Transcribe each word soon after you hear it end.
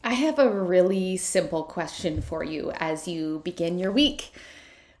I have a really simple question for you as you begin your week.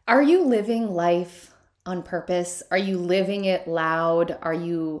 Are you living life on purpose? Are you living it loud? Are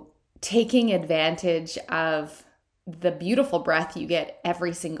you taking advantage of the beautiful breath you get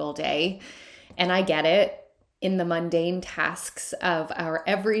every single day? And I get it, in the mundane tasks of our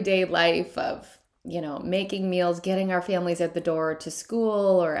everyday life of, making meals, getting our families at the door to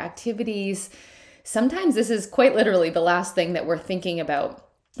school or activities. Sometimes this is quite literally the last thing that we're thinking about.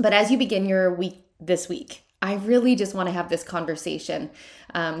 But as you begin your week this week, I really just want to have this conversation.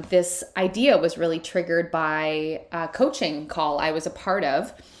 This idea was really triggered by a coaching call I was a part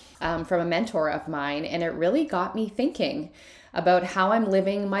of from a mentor of mine. And it really got me thinking about how I'm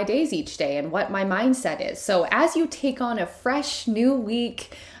living my days each day and what my mindset is. So as you take on a fresh new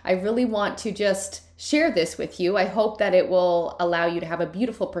week, I really want to just share this with you. I hope that it will allow you to have a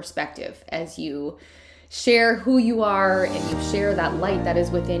beautiful perspective as you share who you are and you share that light that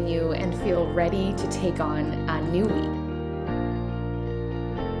is within you and feel ready to take on a new week.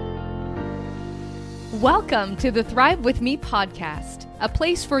 Welcome to the Thrive With Me podcast, a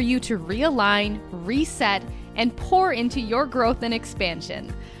place for you to realign, reset, and pour into your growth and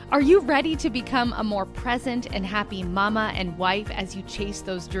expansion. Are you ready to become a more present and happy mama and wife as you chase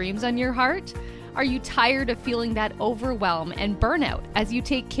those dreams on your heart? Are you tired of feeling that overwhelm and burnout as you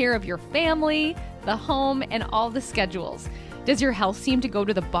take care of your family, the home, and all the schedules? Does your health seem to go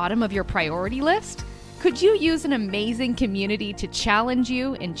to the bottom of your priority list? Could you use an amazing community to challenge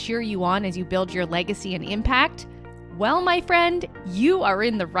you and cheer you on as you build your legacy and impact? Well, my friend, you are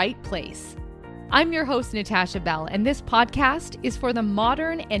in the right place. I'm your host, Natasha Bell, and this podcast is for the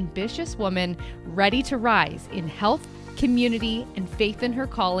modern, ambitious woman ready to rise in health, community, and faith in her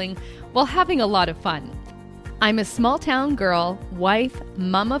calling while having a lot of fun. I'm a small town girl, wife,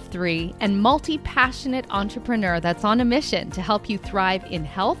 mom of 3, and multi-passionate entrepreneur that's on a mission to help you thrive in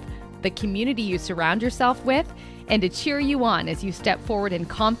health, the community you surround yourself with, and to cheer you on as you step forward in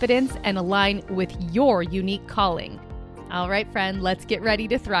confidence and align with your unique calling. All right, friend, let's get ready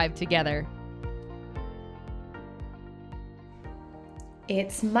to thrive together.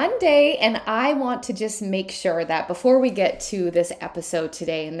 It's Monday, and I want to just make sure that before we get to this episode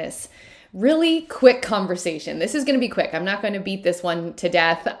today and this really quick conversation, this is going to be quick. I'm not going to beat this one to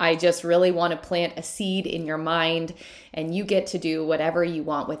death. I just really want to plant a seed in your mind, and you get to do whatever you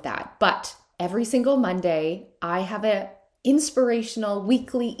want with that. But every single Monday, I have an inspirational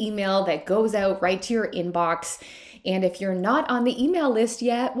weekly email that goes out right to your inbox. And if you're not on the email list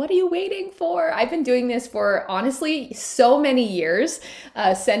yet, what are you waiting for? I've been doing this for, honestly, so many years,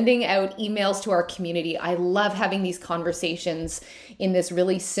 sending out emails to our community. I love having these conversations in this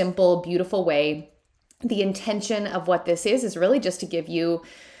really simple, beautiful way. The intention of what this is really just to give you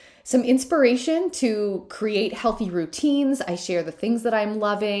some inspiration to create healthy routines. I share the things that I'm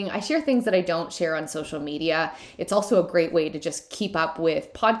loving. I share things that I don't share on social media. It's also a great way to just keep up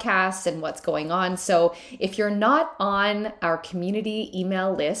with podcasts and what's going on. So if you're not on our community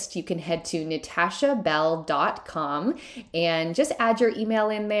email list, you can head to natashabell.com and just add your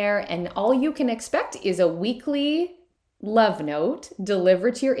email in there. And all you can expect is a weekly love note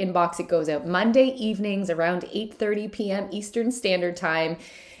delivered to your inbox. It goes out Monday evenings around 8:30 p.m. Eastern Standard Time.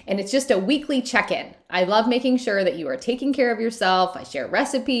 And it's just a weekly check-in. I love making sure that you are taking care of yourself. I share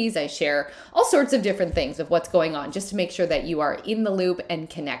recipes. I share all sorts of different things of what's going on just to make sure that you are in the loop and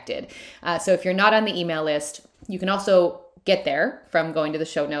connected. So if you're not on the email list, you can also get there from going to the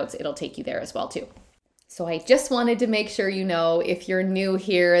show notes. It'll take you there as well too. So I just wanted to make sure you know, if you're new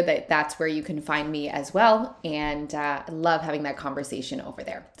here, that that's where you can find me as well. And I love having that conversation over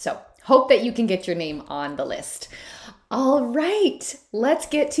there. So hope that you can get your name on the list. All right, let's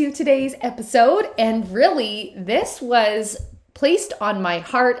get to today's episode. And really, this was placed on my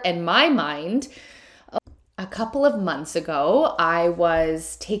heart and my mind a couple of months ago. I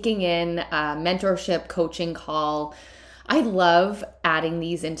was taking in a mentorship coaching call. I love adding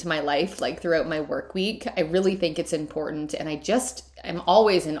these into my life, like throughout my work week. I really think it's important. And I'm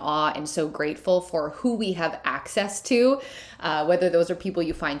always in awe and so grateful for who we have access to, whether those are people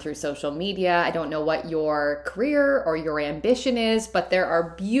you find through social media. I don't know what your career or your ambition is, but there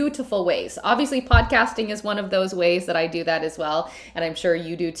are beautiful ways. Obviously, podcasting is one of those ways that I do that as well. And I'm sure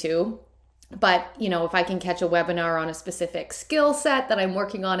you do too. But, if I can catch a webinar on a specific skill set that I'm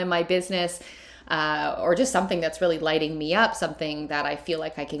working on in my business, or just something that's really lighting me up, something that I feel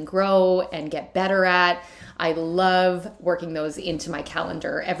like I can grow and get better at. I love working those into my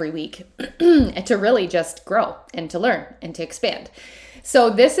calendar every week to really just grow and to learn and to expand. So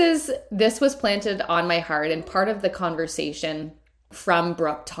this was planted on my heart, and part of the conversation from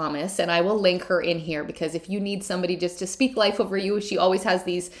Brooke Thomas, and I will link her in here because if you need somebody just to speak life over you, she always has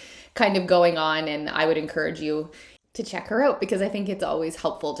these kind of going on, and I would encourage you to check her out because I think it's always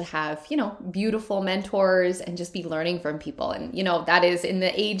helpful to have, beautiful mentors and just be learning from people. And, that is in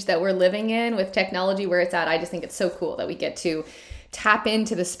the age that we're living in with technology where it's at. I just think it's so cool that we get to tap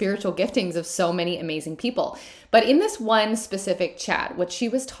into the spiritual giftings of so many amazing people. But in this one specific chat, what she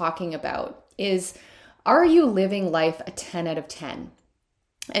was talking about is, are you living life a 10 out of 10?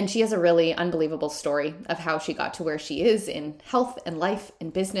 And she has a really unbelievable story of how she got to where she is in health and life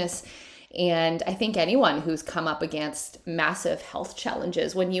and business. And I think anyone who's come up against massive health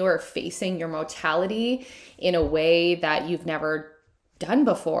challenges, when you are facing your mortality in a way that you've never done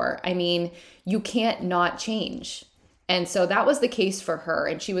before, you can't not change. And so that was the case for her.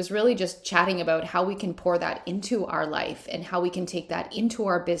 And she was really just chatting about how we can pour that into our life and how we can take that into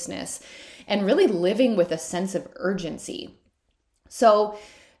our business and really living with a sense of urgency. So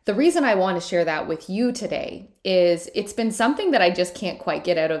the reason I want to share that with you today is it's been something that I just can't quite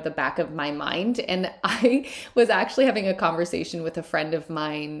get out of the back of my mind. And I was actually having a conversation with a friend of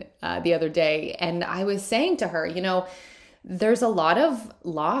mine the other day, and I was saying to her, there's a lot of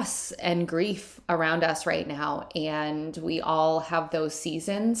loss and grief around us right now, and we all have those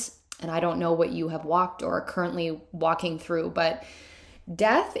seasons. And I don't know what you have walked or are currently walking through, but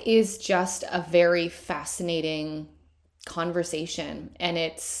death is just a very fascinating conversation, and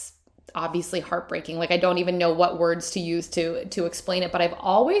it's obviously heartbreaking. Like, I don't even know what words to use to explain it, but I've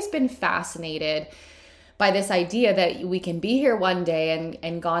always been fascinated by this idea that we can be here one day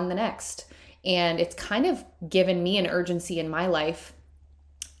and gone the next. And it's kind of given me an urgency in my life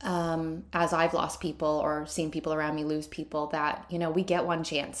as I've lost people or seen people around me lose people that, we get one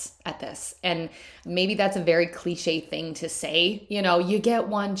chance at this. And maybe that's a very cliche thing to say, you get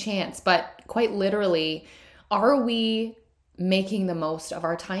one chance, but quite literally, are we making the most of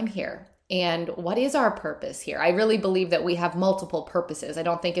our time here? And what is our purpose here? I really believe that we have multiple purposes. I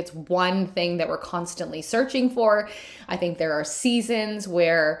don't think it's one thing that we're constantly searching for. I think there are seasons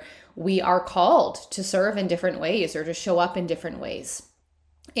where we are called to serve in different ways or to show up in different ways.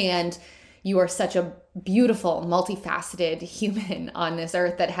 And you are such a beautiful, multifaceted human on this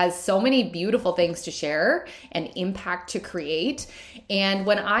earth that has so many beautiful things to share and impact to create. And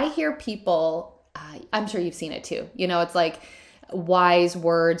when I hear people, I'm sure you've seen it too, it's like wise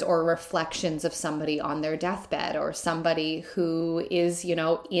words or reflections of somebody on their deathbed, or somebody who is,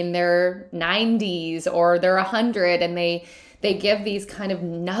 in their 90s or they're 100, and they give these kind of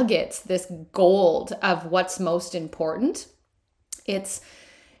nuggets, this gold of what's most important. It's,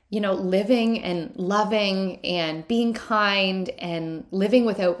 living and loving and being kind and living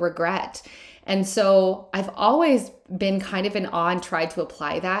without regret. And so I've always been kind of in awe and tried to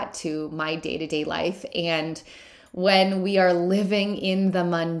apply that to my day-to-day life. And when we are living in the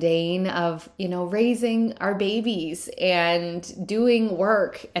mundane of, raising our babies and doing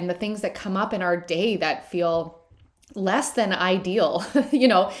work and the things that come up in our day that feel less than ideal,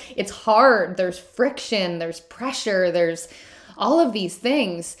 it's hard, there's friction, there's pressure, there's all of these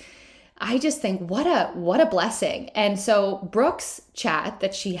things. I just think what a blessing. And so Brooke's chat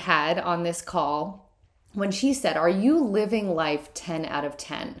that she had on this call, when she said, are you living life 10 out of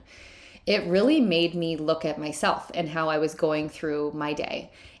 10? It really made me look at myself and how I was going through my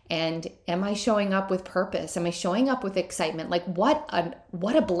day. And am I showing up with purpose? Am I showing up with excitement? Like what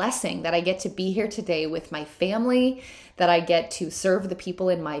a blessing that I get to be here today with my family, that I get to serve the people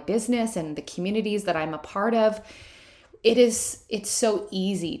in my business and the communities that I'm a part of. It's so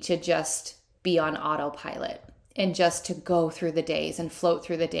easy to just be on autopilot and just to go through the days and float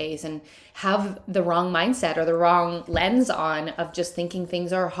through the days and have the wrong mindset or the wrong lens on of just thinking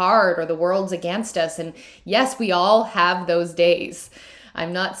things are hard or the world's against us. And yes, we all have those days.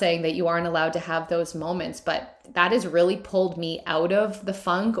 I'm not saying that you aren't allowed to have those moments, but that has really pulled me out of the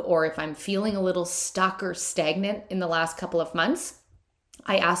funk. Or if I'm feeling a little stuck or stagnant in the last couple of months,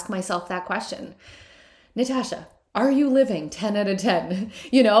 I ask myself that question. Natasha, are you living 10 out of 10?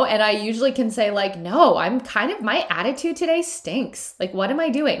 And I usually can say like, no, my attitude today stinks. Like, what am I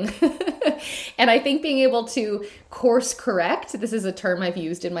doing? And I think being able to course correct, this is a term I've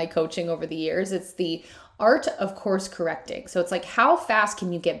used in my coaching over the years. It's the art of course correcting. So it's like, how fast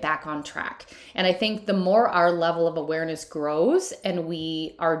can you get back on track? And I think the more our level of awareness grows and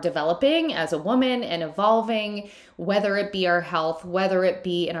we are developing as a woman and evolving, whether it be our health, whether it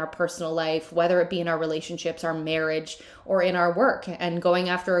be in our personal life, whether it be in our relationships, our marriage, or in our work and going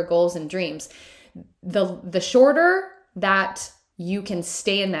after our goals and dreams, the shorter that you can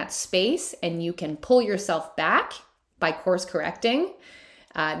stay in that space and you can pull yourself back by course correcting,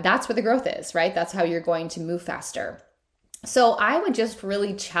 that's where the growth is, right? That's how you're going to move faster. So I would just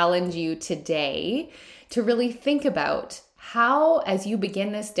really challenge you today to really think about how, as you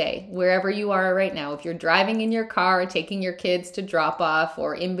begin this day, wherever you are right now, if you're driving in your car, taking your kids to drop off,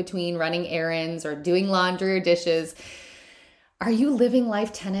 or in between running errands or doing laundry or dishes, are you living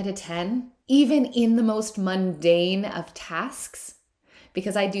life 10 out of 10, even in the most mundane of tasks?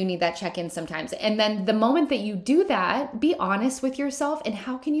 Because I do need that check-in sometimes. And then the moment that you do that, be honest with yourself, and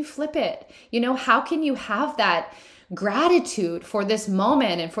how can you flip it? How can you have that gratitude for this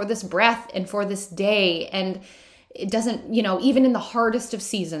moment and for this breath and for this day? And it doesn't, even in the hardest of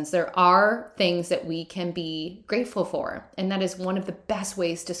seasons, there are things that we can be grateful for. And that is one of the best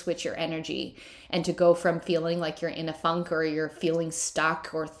ways to switch your energy and to go from feeling like you're in a funk or you're feeling stuck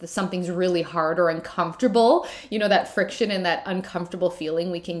or something's really hard or uncomfortable, that friction and that uncomfortable feeling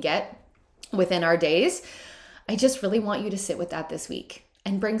we can get within our days. I just really want you to sit with that this week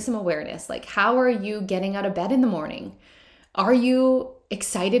and bring some awareness. Like, how are you getting out of bed in the morning? Are you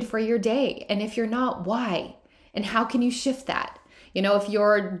excited for your day? And if you're not, why? And how can you shift that? If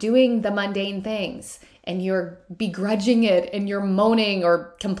you're doing the mundane things and you're begrudging it and you're moaning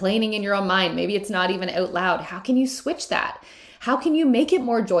or complaining in your own mind, maybe it's not even out loud, how can you switch that? How can you make it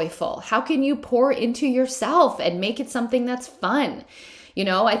more joyful? How can you pour into yourself and make it something that's fun?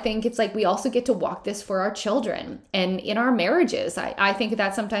 I think it's like we also get to walk this for our children and in our marriages. I think of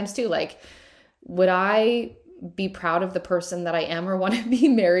that sometimes too. Like, would I be proud of the person that I am or want to be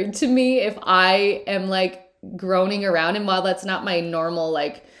married to me if I am like groaning around? And while that's not my normal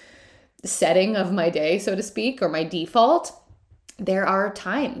like setting of my day, so to speak, or my default, there are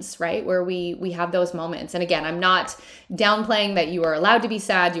times, right, where we have those moments. And again, I'm not downplaying that you are allowed to be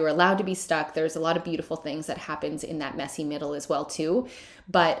sad, you are allowed to be stuck. There's a lot of beautiful things that happens in that messy middle as well too.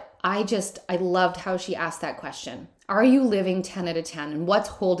 But I loved how she asked that question. Are you living 10 out of 10? And what's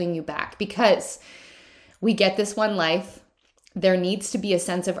holding you back? Because we get this one life. There needs to be a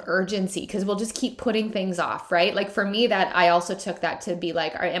sense of urgency because we'll just keep putting things off, right? Like for me, that I also took that to be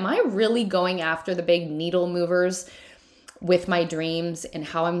like, am I really going after the big needle movers with my dreams and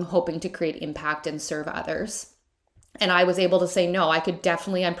how I'm hoping to create impact and serve others? And I was able to say, no,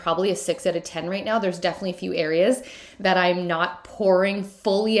 I'm probably a 6 out of 10 right now. There's definitely a few areas that I'm not pouring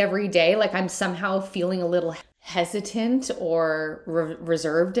fully every day. Like I'm somehow feeling a little hesitant or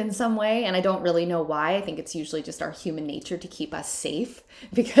reserved in some way. And I don't really know why. I think it's usually just our human nature to keep us safe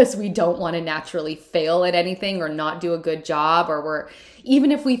because we don't want to naturally fail at anything or not do a good job, or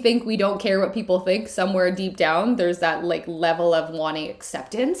even if we think we don't care what people think, somewhere deep down, there's that like level of wanting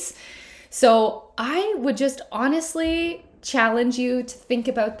acceptance. So I would just honestly challenge you to think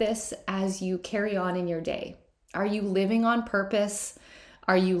about this as you carry on in your day. Are you living on purpose?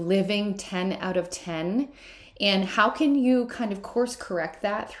 Are you living 10 out of 10? And how can you kind of course correct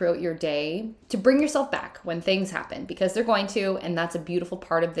that throughout your day to bring yourself back when things happen? Because they're going to, and that's a beautiful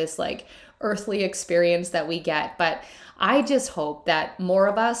part of this like earthly experience that we get. But I just hope that more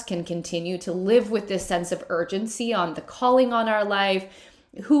of us can continue to live with this sense of urgency on the calling on our life,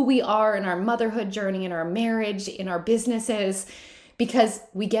 who we are in our motherhood journey, in our marriage, in our businesses, because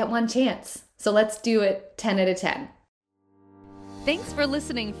we get one chance. So let's do it 10 out of 10. Thanks for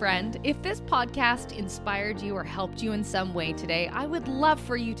listening, friend. If this podcast inspired you or helped you in some way today, I would love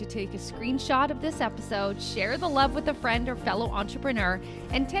for you to take a screenshot of this episode, share the love with a friend or fellow entrepreneur,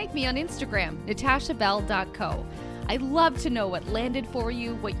 and tag me on Instagram, natashabell.co. I'd love to know what landed for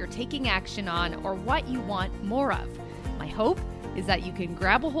you, what you're taking action on, or what you want more of. My hope is that you can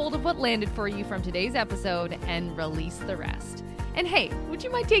grab a hold of what landed for you from today's episode and release the rest. And hey, would you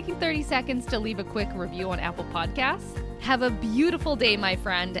mind taking 30 seconds to leave a quick review on Apple Podcasts? Have a beautiful day, my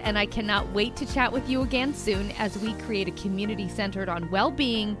friend, and I cannot wait to chat with you again soon as we create a community centered on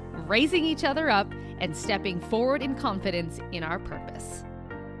well-being, raising each other up, and stepping forward in confidence in our purpose.